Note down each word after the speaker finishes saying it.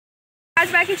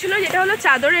কাজ বাকি ছিল, যেটা হলো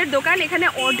চাদরের দোকান। এখানে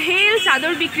অঢেল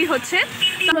চাদর বিক্রি হচ্ছে।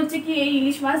 হচ্ছে কি এই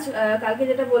ইলিশ মাছ কালকে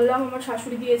যেটা বললাম আমার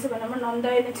শাশুড়ি দিয়েছে, মানে আমার নন্দা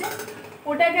এনেছে,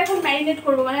 ওটাকে এখন ম্যারিনেট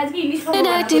করবো, মানে আজকে ইলিশ মাছ।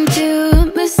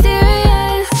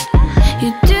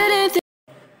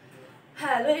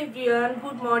 Hello everyone,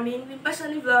 good morning.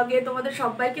 রিম্পাশানি ব্লগে তোমাদের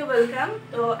সবাইকে ওয়েলকাম।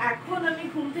 তো এখন আমি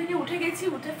ঘুম থেকে উঠে গেছি,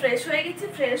 উঠে ফ্রেশ হয়ে গেছি।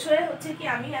 ফ্রেশ হয়ে হচ্ছে কি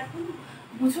আমি এখন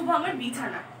গুছবো আমার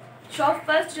বিছানা। সব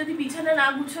ফার্স্ট যদি বিছানা না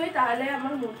গুছোই তাহলে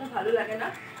আমার মনটা ভালো লাগে না।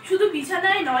 শুধু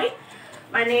বিছানায় নয়,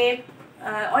 মানে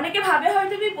অনেকে ভাবে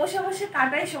হয়তো আমি বসে বসে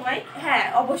কাটাই সময়। হ্যাঁ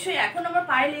অবশ্যই এখন আমার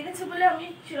পায়ে লেগেছে বলে আমি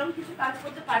সেরকম কিছু কাজ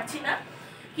করতে পারছি না,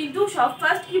 কিন্তু সব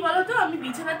ফার্স্ট কি বলতো, আমি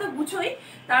বিছানা তো গুছোই,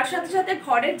 তার সাথে সাথে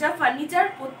ঘরের যা ফার্নিচার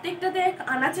প্রত্যেকটাতে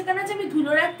আনাচে কানাচে আমি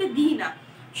ধুলো রাখতে দিই না।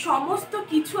 সমস্ত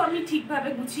কিছু আমি ঠিকভাবে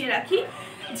গুছিয়ে রাখি,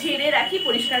 ঝেড়ে রাখি,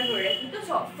 পরিষ্কার করে রাখি। তো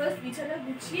সব ফার্স্ট বিছানা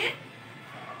গুছিয়ে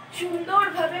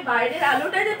সুন্দরভাবে বাইরের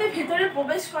আলোটা যাতে ভেতরে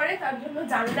প্রবেশ করে তার জন্য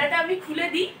জানলাটা আমি খুলে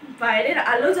দিই, বাইরের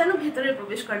আলো যেন ভেতরে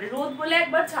প্রবেশ করে। রোদ বলে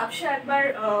একবার ঝাপসা একবার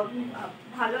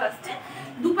ভালো আসছে,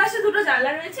 দুপাশে দুটো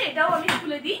জানলা রয়েছে, এটাও আমি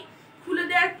খুলে দিই। খুলে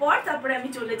দেওয়ার পর তারপরে আমি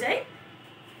চলে যাই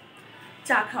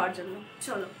চা খাওয়ার জন্য।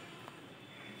 চলো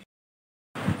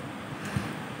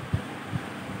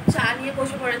চা নিয়ে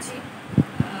বসে পড়েছি,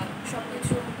 সব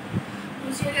কিছু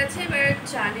গুছিয়ে গেছে, এবার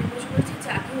চা নিয়ে বসে পড়েছি।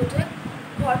 চা খেয়ে উঠে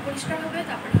ঘর পরিষ্কার হবে,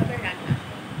 তারপরে হবে রান্না।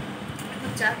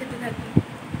 এখন চা খেতে থাকি।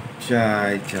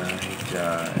 চাই চাই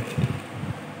চাই।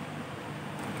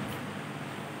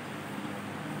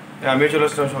 আমিও চলে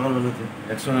আসলাম সকালবেলাতে,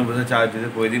 একসঙ্গে বসে চা দিতে।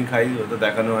 প্রতিদিন খাই, ওটা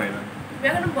দেখানো হয় না।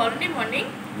 এখনো বলনি মর্নিং?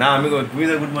 না আমি তুমি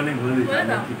তো গুড মর্নিং বলে দিচ্ছি।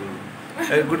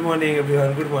 Good morning everyone,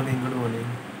 good morning, good morning.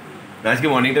 আজকে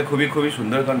মর্নিংটা খুবই খুবই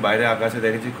সুন্দর, কারণ বাইরে আকাশে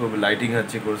দেখেছি খুব লাইটিং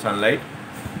হচ্ছে, পুরো সানলাইট,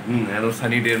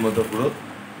 সানি ডের মতো পুরো,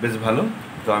 বেশ ভালো।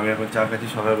 তো আমি এখন চা খাচ্ছি,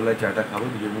 সকালবেলায় চাটা খাবো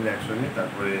দুজন মিলে একসঙ্গে।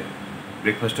 তারপরে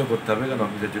ব্রেকফাস্টও করতে হবে, কারণ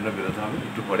অফিসের জন্য বেরোতে হবে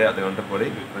একটু পরে, আধা ঘন্টা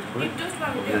পরেই ব্রেকফাস্ট করে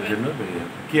অফিসের জন্য বেরিয়ে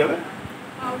যাবে। কী হবে?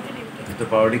 তো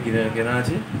পাউরুটি কেনা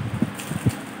আছে,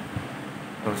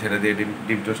 তো সেটা দিয়ে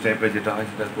ডিম টোস্ট টাইপের যেটা হয়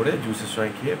সেটা করে জুসের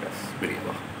সময় খেয়ে ব্যাস বেরিয়ে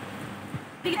যাবো।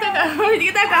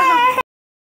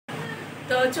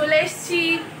 তো চলে এসেছি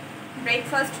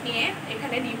ব্রেকফাস্ট নিয়ে।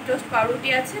 এখানে ডিম টোস্ট পাউরুটি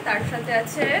আছে, তার সাথে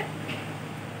আছে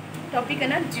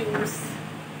টপিকানা জুস।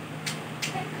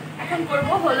 এখন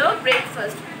করবো হলো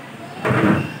ব্রেকফাস্ট।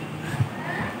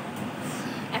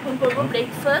 এখন করবো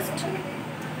ব্রেকফাস্ট।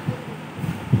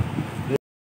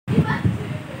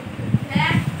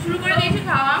 শুরু করে দিয়েছি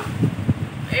খাওয়া,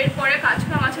 এরপরে কাজ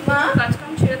কাম আছে, কাজ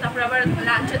কাম ছেড়ে তারপরে আবার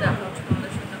লাঞ্চে দেখা হচ্ছে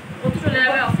তোমাদের সাথে। ও তো চলে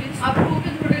যাবে অফিস।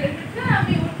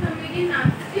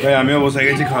 ভাই আমিও বসে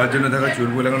গেছি খাওয়ার জন্য। দেখো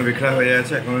চুলগুলো এখন বেখরা হয়ে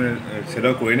আছে, এখন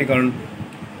সেটাও করিনি, কারণ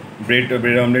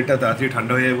ব্রেড অমলেটটা তাড়াতাড়ি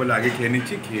ঠান্ডা হয়ে যাবে বলে আগে খেয়ে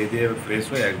নিচ্ছি। খেয়ে দিয়ে ফ্রেশ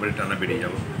হয়ে একবারে টানা বেরিয়ে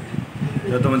যাবো।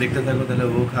 তো তোমরা দেখতে থাকো, তাহলে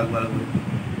ও খাক ভালো করে।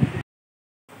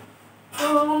 তো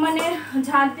মানে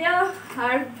ঝাড় দেওয়া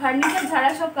আর ফার্নিচার ঝাড়া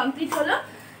সব কমপ্লিট হলো।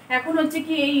 এখন হচ্ছে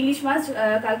কি এই ইলিশ মাছ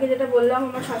কালকে যেটা বললাম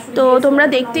আমার শাশুড়ি, তো তোমরা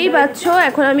দেখতেই পাচ্ছ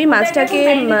এখন আমি মাছটাকে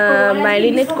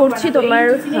ম্যারিনেট করছি তোমার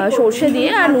সর্ষে দিয়ে,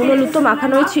 আর নুন হলুদ তো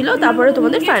মাখানোই ছিল। তারপরে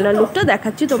তোমাদের ফাইনাল লুকটা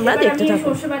দেখাচ্ছি, তোমরা দেখতে থাকো।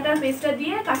 সর্ষে বাটার পেস্টটা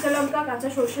দিয়ে কাঁচা লঙ্কা, কাঁচা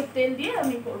সর্ষের তেল দিয়ে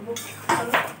আমি করবো।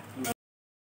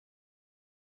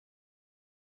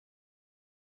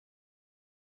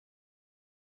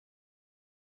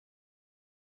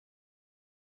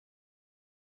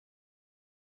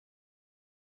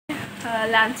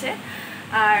 লাঞ্চে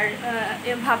আর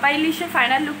ভাপা ইলিশের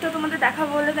ফাইনাল লুকটা তোমাদের দেখাবো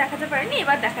বলে দেখাতে পারিনি,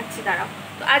 এবার দেখাচ্ছি, দাঁড়াও।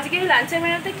 তো আজকে লাঞ্চের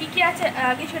মেনুতে কী কী আছে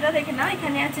আগে সেটা দেখে নাও।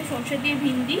 এখানে আছে সর্ষে দিয়ে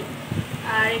ভিন্ডি,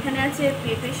 আর এখানে আছে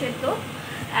পেঁপে সেদ্ধ,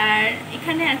 আর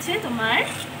এখানে আছে তোমার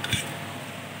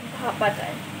ভাপাটা,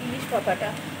 ইলিশ ভাপাটা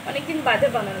অনেকদিন বাদে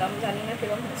বানালাম, জানি না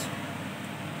কিরকম হয়েছে।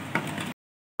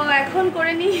 তো এখন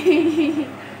করে নিই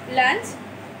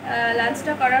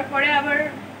লাঞ্চটা করার পরে আবার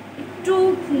একটু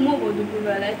ঘুমোবো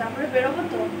দুপুরবেলায়, তারপরে বেরোবো।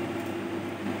 তো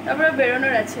তারপরে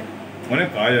বেরোনোর আছে, অনেক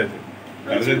কাজ আছে,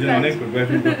 কাজের জন্য অনেক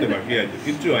প্রিপারেশন করতে বাকি আছে,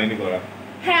 কিছু হয়নি করা।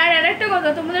 হ্যাঁ আর আরেকটা কথা,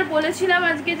 তোমাদের বলেছিলাম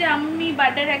আজকে যে আমি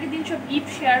বার্থডের আগের দিন সব গিফট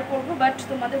শেয়ার করবো, বাট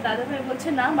তোমাদের দাদাভাই বলছে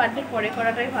না, বার্থডের পরে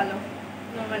করাটাই ভালো।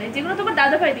 মানে যেগুলো তোমার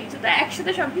দাদাভাই দিয়েছো তো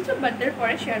একসাথে সব কিছু বার্থডের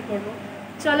পরে শেয়ার করবো।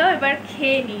 চলো এবার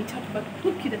খেয়ে নিই ঝটপট,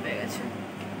 খুব খিদে পেয়ে গেছে।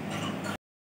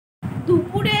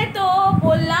 দুপুরে তো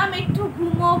বললাম একটু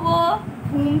ঘুমোবো,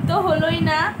 ঘুম তো হলোই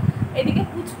না। এদিকে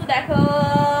পুচকু দেখো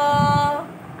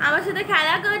আমার সাথে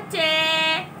খেলা করছে,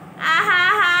 আহা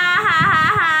হা হা হা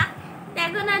হা।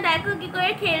 দেখো না, দেখো কি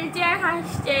করে খেলছে আর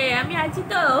হাসছে, আমি আছি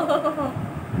তো।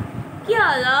 কি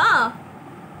হলো?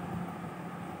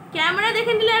 ক্যামেরা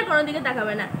দেখে নিলে আর কোনো দিকে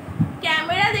তাকাবে না,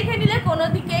 ক্যামেরা দেখে নিলে কোনো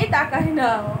দিকেই তাকায়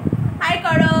না। হাই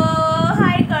করো,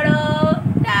 হাই করো,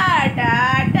 tata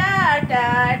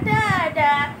tata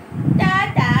tata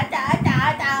tata tata tata.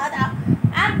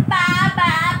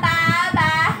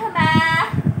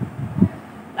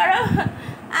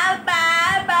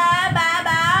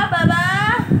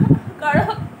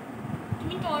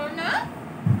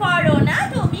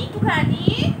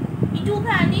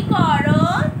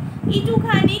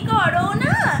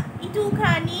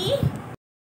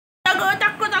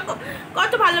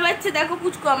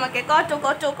 পুচকু আমাকে কত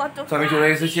কত কত। তো আমি চলে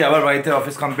এসেছি আবার বাড়িতে,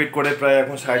 অফিস কমপ্লিট করে প্রায়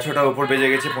এখন 6:30টার উপর বেজে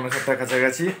গেছে, 5:30টার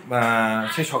কাছাকাছি।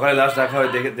 সেই সকালে লাস্ট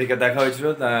দেখা হয়েছিল,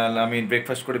 আমি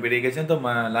ব্রেকফাস্ট করে বেরিয়ে গেছিলাম। তো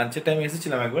লাঞ্চের টাইমে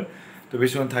এসেছিলাম একবার, তো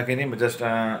বেশিক্ষণ থাকিনি, জাস্ট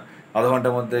আধা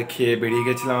ঘন্টার মধ্যে খেয়ে বেরিয়ে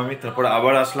গেছিলাম আমি। তারপর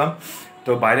আবার আসলাম,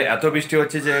 তো বাইরে এত বৃষ্টি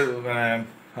হচ্ছে যে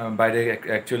বাইরে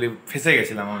অ্যাকচুয়ালি ফেসে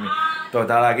গেছিলাম আমি। তো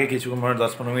তার আগে কিছুক্ষণ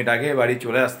 10-15 মিনিট আগে বাড়ি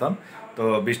চলে আসতাম, তো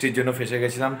বৃষ্টির জন্য ফেসে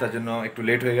গেছিলাম, তার জন্য একটু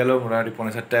লেট হয়ে গেল, মোটামুটি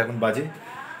 5:30 এখন বাজে।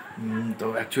 তো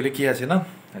অ্যাকচুয়ালি কী আছে না,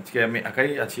 আজকে আমি একাই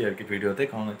আছি আর কি ভিডিওতে,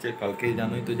 কারণ হচ্ছে কালকেই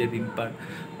জানোই তো যে রিম্পার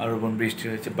আর বোন বৃষ্টি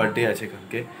হয়েছে, বার্থডে আছে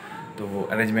কালকে, তো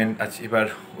অ্যারেঞ্জমেন্ট আছে, এবার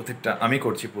ওদেরটা আমি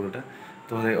করছি পুরোটা।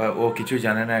 তো ও কিছুই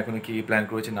জানে না এখনও কী প্ল্যান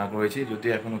করেছে না করেছে, যদি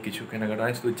এখনও কিছু কেনাকাটা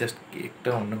হয়, শুধু জাস্ট কেকটা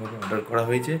অন্যভাবে অর্ডার করা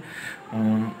হয়েছে,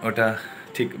 ওটা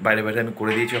ঠিক বাইরে বাইরে আমি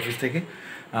করে দিয়েছি অফিস থেকে।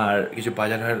 আর কিছু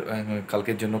বাজার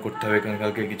কালকের জন্য করতে হবে, কারণ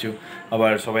কালকে কিছু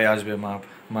আবার সবাই আসবে,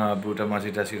 মা বুটা মাঝি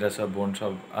টাসিরা সব বোন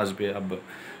সব আসবে, আব্বা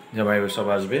জামাই সব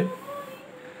আসবে।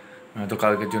 তো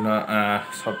কালকের জন্য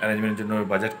সব অ্যারেঞ্জমেন্টের জন্য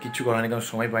বাজার কিছু করা নেই, কারণ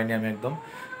সময় পাইনি আমি একদম।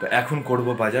 তো এখন করব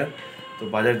বাজার, তো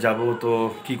বাজার যাব, তো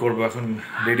কি করব, এখন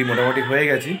রেডি মোটামুটি হয়ে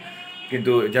গেছি,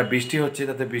 কিন্তু যা বৃষ্টি হচ্ছে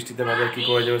তাতে বৃষ্টিতে বাজার কী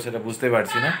করে যাবে সেটা বুঝতে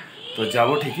পারছি না। তো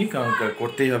যাবো ঠিকই, কারণ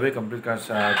করতেই হবে কমপ্লিট কাজ,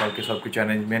 কালকে সব কিছু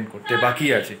অ্যারেঞ্জমেন্ট করতে বাকি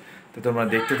আছে। তো তোমরা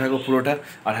দেখতে থাকো পুরোটা।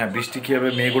 আর হ্যাঁ, বৃষ্টি কীভাবে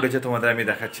মেঘ উঠেছে তোমাদের আমি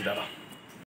দেখাচ্ছি, দাঁড়া।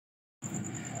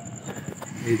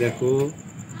 এই দেখো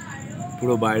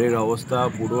পুরো বাইরের অবস্থা,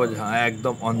 পুরো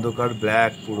একদম অন্ধকার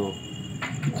ব্ল্যাক, পুরো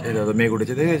দাদা মেঘ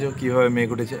উঠেছে, দেখেছো কীভাবে মেঘ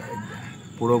উঠেছে,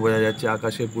 পুরো বোঝা যাচ্ছে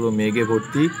আকাশে পুরো মেঘে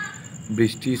ভর্তি।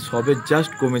 বৃষ্টি সবে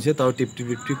জাস্ট কমেছে, তাও টিপটিপ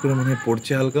টিপটিপ করে মনে হয়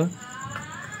পড়ছে হালকা।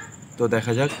 তো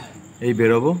দেখা যাক, এই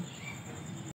বেরোবো।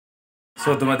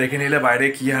 সো তোমরা দেখে নিলে বাইরে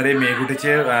কী হারে মেঘ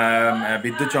উঠেছে,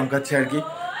 বিদ্যুৎ চমকাচ্ছে আর কি।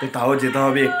 তো তাও যেতে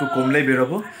হবে, একটু কমলেই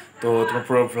বেরোবো। তো তোমার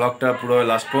পুরো ভ্লগটা পুরো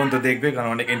লাস্ট পর্যন্ত দেখবে, কারণ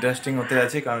অনেক ইন্টারেস্টিং হতে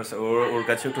আছে, কারণ ওর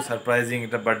কাছে একটু সারপ্রাইজিং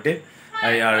একটা বার্থডে।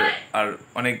 আর আর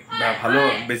অনেক ভালো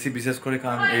বেশি, বিশেষ করে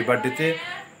কারণ এই বার্থডেতে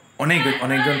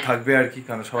অনেকজন থাকবে আর কি,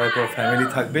 কারণ সবাই পুরো ফ্যামিলি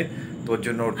থাকবে। তো ওর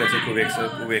জন্য ওর কাছে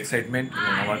খুব এক্সাইটমেন্ট,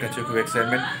 এবং আমার কাছেও খুব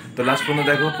এক্সাইটমেন্ট। তো লাস্ট পর্যন্ত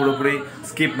দেখো, পুরোপুরি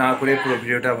স্কিপ না করে পুরো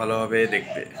ভিডিওটা ভালোভাবে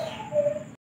দেখবে।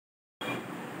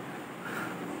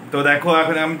 তো দেখো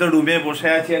এখন আমি তো রুমে বসে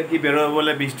আছি আর কি, বেরোবো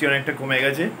বলে, বৃষ্টি অনেকটা কমে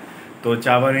গেছে। তো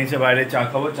চা বানিয়েছে বাইরে, চা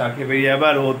খাবো, চা খেয়ে বেরিয়ে যাবে।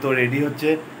 আর ও তো রেডি হচ্ছে,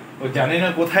 ও জানে না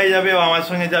কোথায় যাবে, ও আমার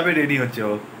সঙ্গে যাবে, রেডি হচ্ছে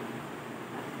ও।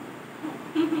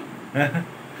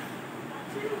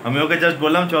 আমি ওকে জাস্ট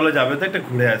বললাম চলো যাবে তো, একটা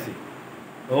ঘুরে আসি।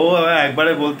 ও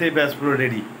একবারে বলতেই ব্যাস পুরো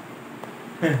রেডি।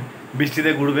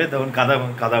 বৃষ্টিতে ঘুরবে, তখন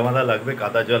কাদা মাদা লাগবে,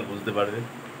 কাদা জল বুঝতে পারবে।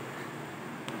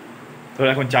 তো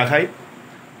এখন চা খাই,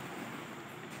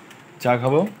 চা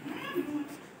খাবো,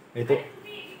 এই তো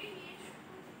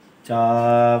চা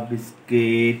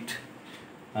বিস্কিট,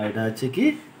 আর এটা হচ্ছে কি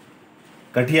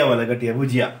কাঠিয়া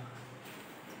ভুজিয়া।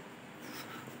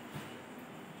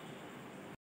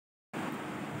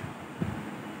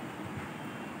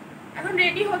 এখন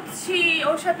রেডি হচ্ছি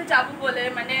ওর সাথে যাবো বলে,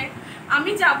 মানে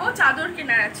আমি যাব, চাদর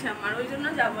কেনার আছে আমার, ওই জন্য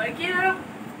যাবো আর কি।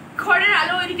 ঘরের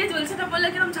আলো ওইদিকে জ্বলছে না বললে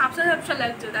কিরকম ঝাপসা ঝাপসা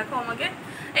লাগছে, দেখো আমাকে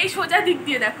এই সোজা দিক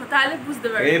দিয়ে দেখো, তাহলে বুঝতে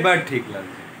পারবে। এবার ঠিক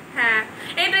লাগছে। হ্যাঁ,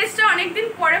 এই ড্রেসটা অনেকদিন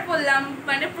পরে পরলাম,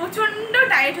 মানে প্রচন্ড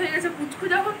টাইট হয়ে গেছে। পুচকু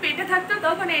যখন পেটে থাকতো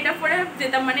তখন এটা পরে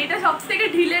যেতাম, মানে এটা সব থেকে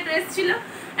ঢিলে ড্রেস ছিল,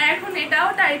 এখন এটাও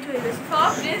টাইট হয়ে গেছে সব।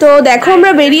 তো দেখো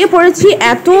আমরা বেরিয়ে পড়েছি,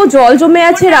 এত জল জমে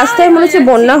আছে রাস্তায়, মনে হচ্ছে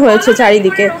বন্যা হয়েছে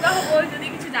চারিদিকে। যদি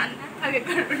কিছু জান না আগে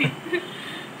কারণে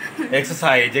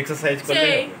এক্সারসাইজ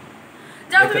করলে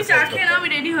যাও, তুমি চা খেয়ে নাও, আমি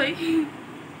রেডি হই।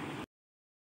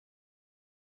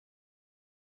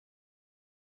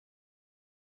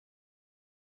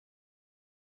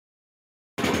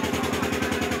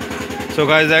 সো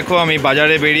গাইস দেখো, আমি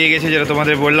বাজারে বেরিয়ে গেছি, যেটা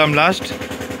তোমাদের বললাম লাস্ট।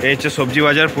 এই হচ্ছে সবজি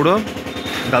বাজার পুরো।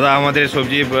 দাদা আমাদের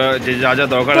সবজি যে যা যা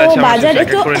দরকার আছে বাজারে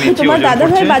তো তোমার দাদা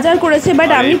ভাই বাজার করেছে,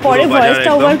 বাট আমি পরে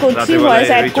ভয়েসটা ওভার করছি, ভয়েস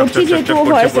অ্যাড করছি, যেহেতু ও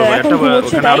ভয়েস এখন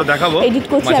ঘুমোচ্ছে তাই এডিট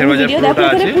করছি আমি ভিডিও। দেখো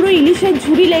এখানে পুরো ইলিশের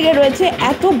ঝুড়ি লেগে রয়েছে,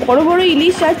 এত বড় বড়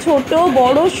ইলিশ, আর ছোট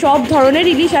বড় সব ধরনের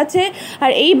ইলিশ আছে।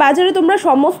 আর এই বাজারে তোমরা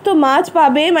সমস্ত মাছ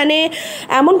পাবে, মানে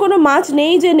এমন কোনো মাছ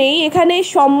নেই যে নেই, এখানে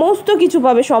সমস্ত কিছু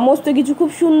পাবে, সমস্ত কিছু। খুব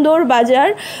সুন্দর বাজার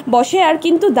বসে, আর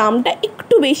কিন্তু দামটা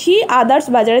একটু বেশি আদার্স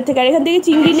বাজারের থেকে। আর এখান থেকে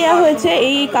চিংড়ি নেওয়া হয়েছে,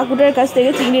 এই কাকুটার কাছ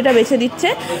থেকে চিংড়িটা বেছে দিচ্ছে।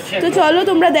 তো চলো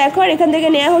তোমরা দেখো। আর এখান থেকে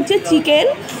নেওয়া হচ্ছে চিকেন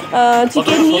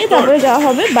নিয়ে তারপরে যাওয়া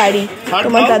হবে বাড়ি।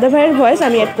 তোমার দাদা ভাইয়ের ভয়েস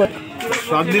আমি অ্যাড করি।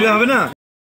 সব দিলে হবে না।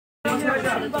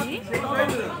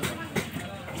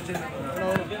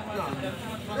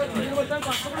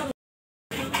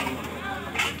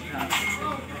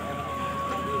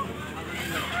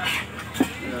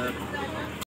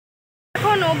 দেখো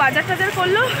এখন ও বাজার টাজার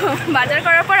করলো, বাজার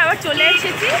করার পর আবার চলে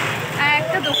এসেছি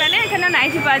একটা দোকানে, এখানে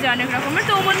নাইটি পাওয়া যায় অনেক রকমের।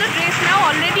 তো ও বললো ড্রেস নাও,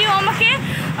 অলরেডি ও আমাকে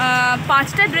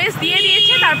 5টা ড্রেস দিয়ে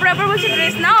দিয়েছে, তারপর আবার বলছে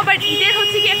ড্রেস নাও। আবার ঈদের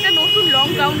হচ্ছে কি একটা নতুন লং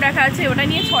গাউন রাখা আছে, ওটা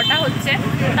নিয়ে 6টা হচ্ছে,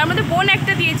 তার মধ্যে বোন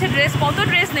একটা দিয়েছে ড্রেস। কত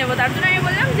ড্রেস নেবো, তার জন্য আমি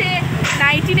বললাম যে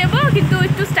নাইটি নেবো, কিন্তু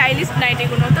একটু স্টাইলিশ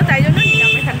নাইটিগুলো, তো তাই জন্য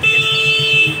নিলাম এখান থেকে।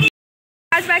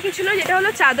 কাজ বাকি ছিল যেটা হলো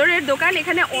চাদরের দোকান,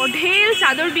 এখানে অঢেল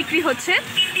চাদর বিক্রি হচ্ছে।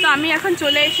 তো আমি এখন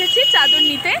চলে এসেছি চাদর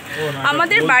নিতে,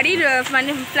 আমাদের বাড়ির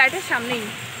মানে ফ্ল্যাটের সামনেই।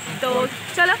 তো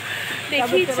চলো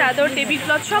দেখি, চাদর টেবিল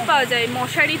ক্লথ সব পাওয়া যায়,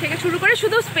 মশারি থেকে শুরু করে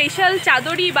শুধু স্পেশাল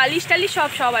চাদরই, বালিশ টালিশ সব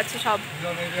সব আছে সব।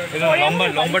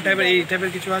 লম্বা টাইপের এই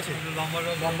টাইপের কিছু আছে,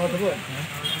 লম্বা দেবো,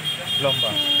 লম্বা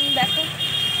দেখো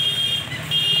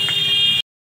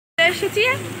এসেছি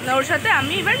ওর সাথে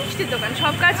আমি। এবার মিষ্টির দোকান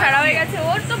সব কাজ ছাড়া হয়ে গেছে,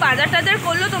 ওর তো বাজার টাজার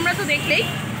করলো, তোমরা তো দেখলেই।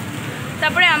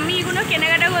 তারপরে আমি এগুলো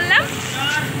কেনাকাটা করলাম,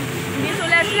 দিয়ে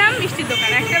চলে আসলাম মিষ্টির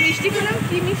দোকান। একটা মিষ্টি খেলাম,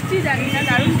 কি মিষ্টি জানি না,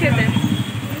 দারুণ খেতে।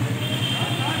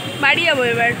 বাড়ি যাবো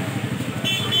এবার,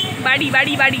 বাড়ি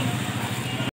বাড়ি বাড়ি।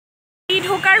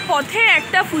 ঢোকার পথে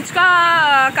একটা ফুচকা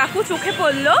কাকু চোখে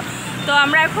পড়লো, তো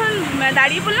আমরা এখন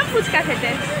দাঁড়িয়ে পড়লাম ফুচকা খেতে।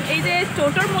 এই যে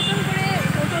টোটোর মতন করে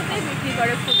টোটোতে বিক্রি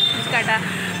করে ফুচকাটা,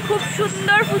 খুব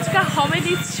সুন্দর ফুচকা হবে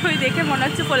নিশ্চয়ই, দেখে মনে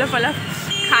হচ্ছে ফোলা ফোলা।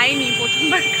 খাইনি,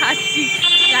 প্রথমবার খাচ্ছি,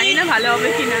 জানি না ভালো হবে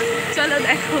কিনা, চলো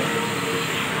দেখো।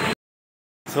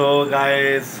 সো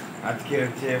গাইস, আজকে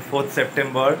হচ্ছে 4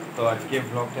 সেপ্টেম্বর, তো আজকে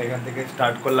ব্লগটা এখান থেকে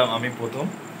স্টার্ট করলাম আমি প্রথম,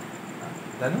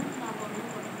 তাই না?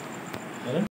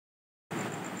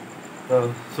 তো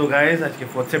সো গাইস, আজকে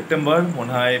 4 সেপ্টেম্বর,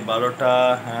 মনে হয় 12টা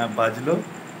হ্যাঁ বাজলো।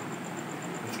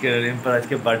 আজকে রিম্পার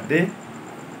আজকে বার্থডে,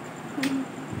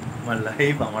 আমার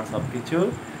লাইফ, আমার সব কিছু,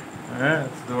 হ্যাঁ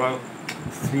তোমার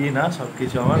স্ত্রী না সব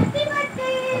কিছু আমার।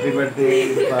 Happy birthday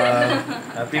Rimpa,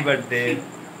 happy birthday,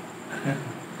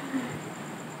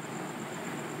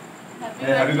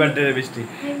 happy birthday রে বৃষ্টি।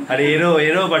 আর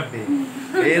এরও বার্থডে,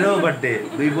 এরও বার্থডে,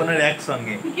 দুই বোনের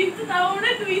একসঙ্গে। কিন্তু তাও আমরা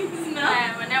টুইনস না,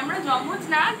 মানে আমরা জমজ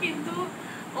না, কিন্তু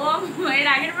ও এর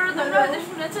আগের বারও তোমরা হয়তো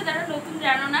শুনেছো যারা নতুন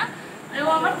জানো না, ও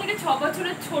আমার থেকে 6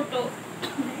 বছরের ছোট,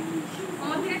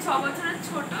 আমার থেকে 6 বছরের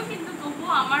ছোট, কিন্তু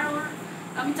তবুও আমার ওর,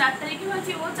 আমি 4 তারিখে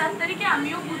হয়েছি, ও 4 তারিখে,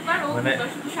 আমিও বুধবার, ও বুধবার,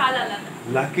 শুধু সাল আলাদা।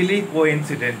 লাকিলি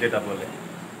কোইন্সিডেন্ট যেটা বলে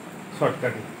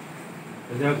শর্টকাটে।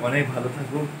 যাই হোক, অনেক ভালো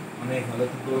থাকো, অনেক ভালো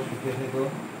থাকো, সুখে থেকো,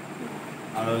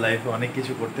 আরও লাইফে অনেক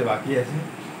কিছু করতে বাকি আছে,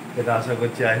 সেটা আশা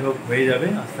করছি আই হোপ হয়ে যাবে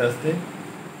আস্তে আস্তে।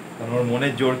 কারণ ওর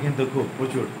মনের জোর কিন্তু খুব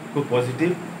প্রচুর, খুব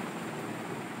পজিটিভ।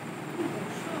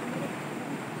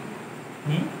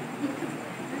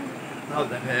 তাও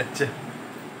দেখা যাচ্ছে।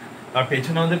 আর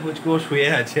পেছনে আমাদের পুচকু শুয়ে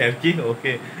আছে আর কি,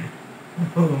 ওকে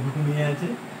ঘুমিয়ে আছে,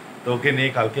 তো ওকে নিয়ে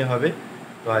কালকে হবে।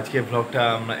 তো আজকে ব্লগটা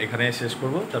আমরা এখানে শেষ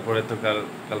করব, তারপরে তো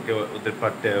কালকে ওদের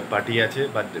পার্টি আছে,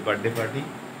 বার্থডে পার্টি,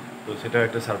 তো সেটাও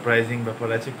একটা সারপ্রাইজিং ব্যাপার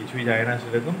আছে, কিছুই যায় না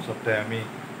সেরকম, সবটাই আমি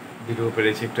ভিডিও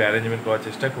পেরেছি, একটু অ্যারেঞ্জমেন্ট করার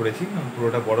চেষ্টা করেছি,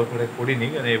 পুরোটা বড় করে করিনি,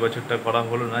 কারণ এই বছরটা করা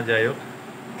হলো না। যাই হোক,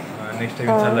 নেক্সট টাইম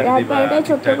ইনশাআল্লাহ যদি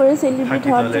ছোট করে সেলিব্রেট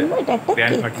হওয়ার জন্য এটা একটা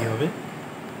গ্র্যান্ড পার্টি হবে।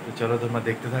 তো চলো তোমরা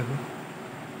দেখতে থাকো।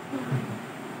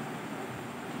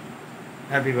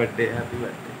 Happy birthday, happy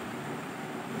birthday.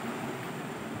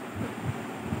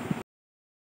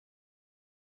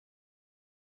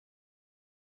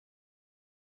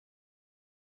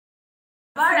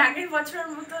 আর আগের বছরের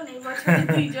মতন এই বছর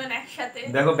দুইজন একসাথে।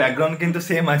 দেখো ব্যাকগ্রাউন্ড কিন্তু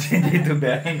সেম আছে, যেহেতু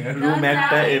রুম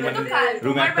একটা, মানে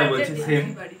রুম একটা বলছি সেম,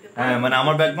 হ্যাঁ মানে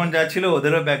আমার ব্যাকগ্রাউন্ড যা ছিল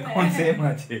ওদেরও ব্যাকগ্রাউন্ড সেম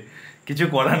আছে, কিছু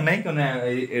করার নাই, কারণ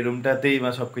এই রুমটাতেই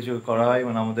মানে সব কিছু করা হয়,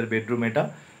 মানে আমাদের বেডরুম এটা,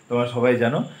 তোমরা সবাই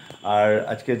জানো। আর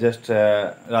আজকে জাস্ট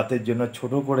রাতের জন্য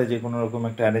ছোট করে যে কোনো রকম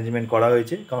একটা অ্যারেঞ্জমেন্ট করা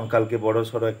হয়েছে, কারণ কালকে বড়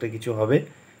সড়ো একটা কিছু হবে,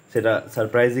 সেটা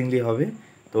সারপ্রাইজিংলি হবে।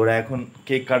 তো ওরা এখন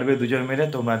কেক কাটবে দুজন মিলে,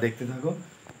 তোমরা দেখতে থাকো,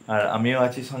 আর আমিও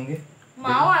আছি সঙ্গে,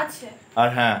 মাও আছে। আর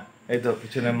হ্যাঁ এই তো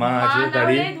পিছনে মা আছে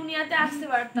দাঁড়িয়ে, দুনিয়াতে আসতে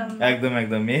পারতাম না। একদম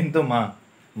একদম, মেইন তো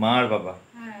মা আর বাবা।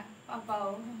 হ্যাঁ, পাপাও।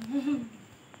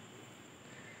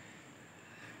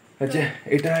 আচ্ছা,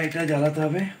 এটা জ্বালাতে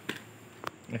হবে,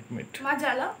 এক মিনিট। মা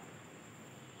জ্বালাও,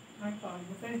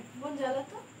 বোন জ্বালা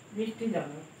তো, মিষ্টি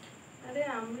জ্বালা। আরে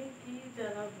আমি কি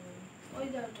জ্বালাবো, ওই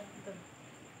জ্বালাটা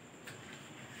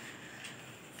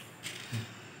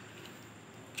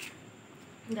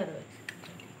দাঁড়াও।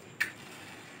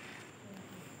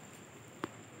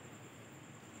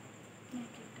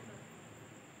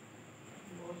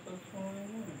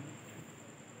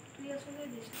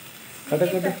 কাটা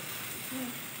কাটা।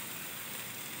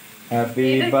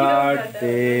 Happy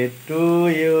birthday to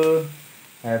you,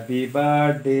 happy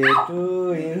birthday to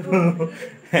you,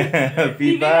 happy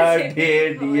birthday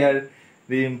dear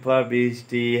Rimpa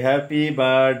বৃষ্টি, হ্যাপি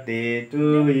বার্থডে টু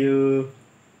ইউ।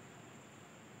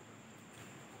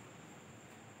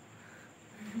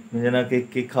 দুজনা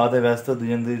কেক খাওয়াতে ব্যস্ত,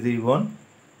 দুজন দুই বোন।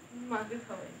 মাকে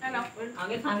খাওয়াই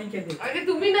আগে খানি খেতে আগে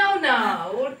তুমি নাও না,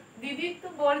 ওর দিদি তো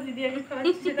বড় দিদি, আমি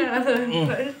খাওয়াচ্ছি সেটা আলাদা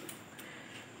ব্যাপার।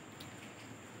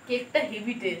 কেকটা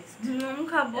হেভি টেস্ট, আমি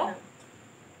খাবো।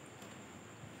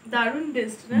 দারুণ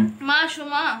টেস্ট না মা?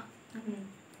 সোমা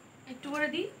একটু করে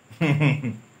দি,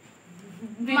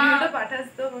 ভিডিওটা পাঠাস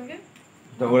তো আমাকে।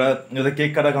 তো ওরা ওদের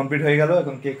কেক কাটা কমপ্লিট হয়ে গেল,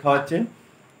 এখন কেক খাওয়াচ্ছে।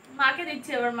 মাকে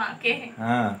দিচ্ছে আবার, মাকে।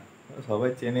 হ্যাঁ সবাই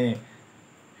চেনে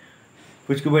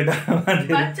পুচকু বেটা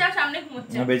বাচ্চা সামনে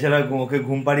ঘুমোচ্ছে। বেচারা ওকে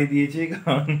ঘুম পাড়িয়ে দিয়েছি,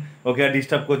 কারণ ওকে আর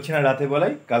ডিস্টার্ব করছি না রাতে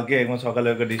বেলায়, কালকে একদম সকালে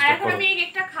ওকে ডিস্টার্ব এখন করব। আমি এই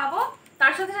কেকটা খাবো,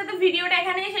 তার সাথে সাথে ভিডিওটা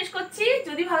এখানেই শেষ করছি।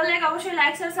 যদি ভালো লাগে অবশ্যই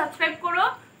লাইক শেয়ার সাবস্ক্রাইব করো।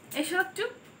 এসো একটু।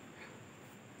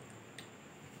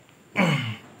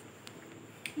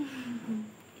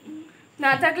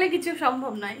 না থাকলে কিছু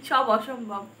সম্ভব নয়, সব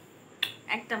অসম্ভব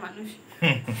একটা মানুষ।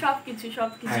 সবকিছু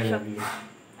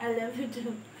আই লাভ ইউ টু।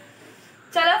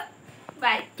 চলো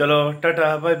বাই। চলো টাটা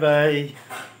বাই বাই।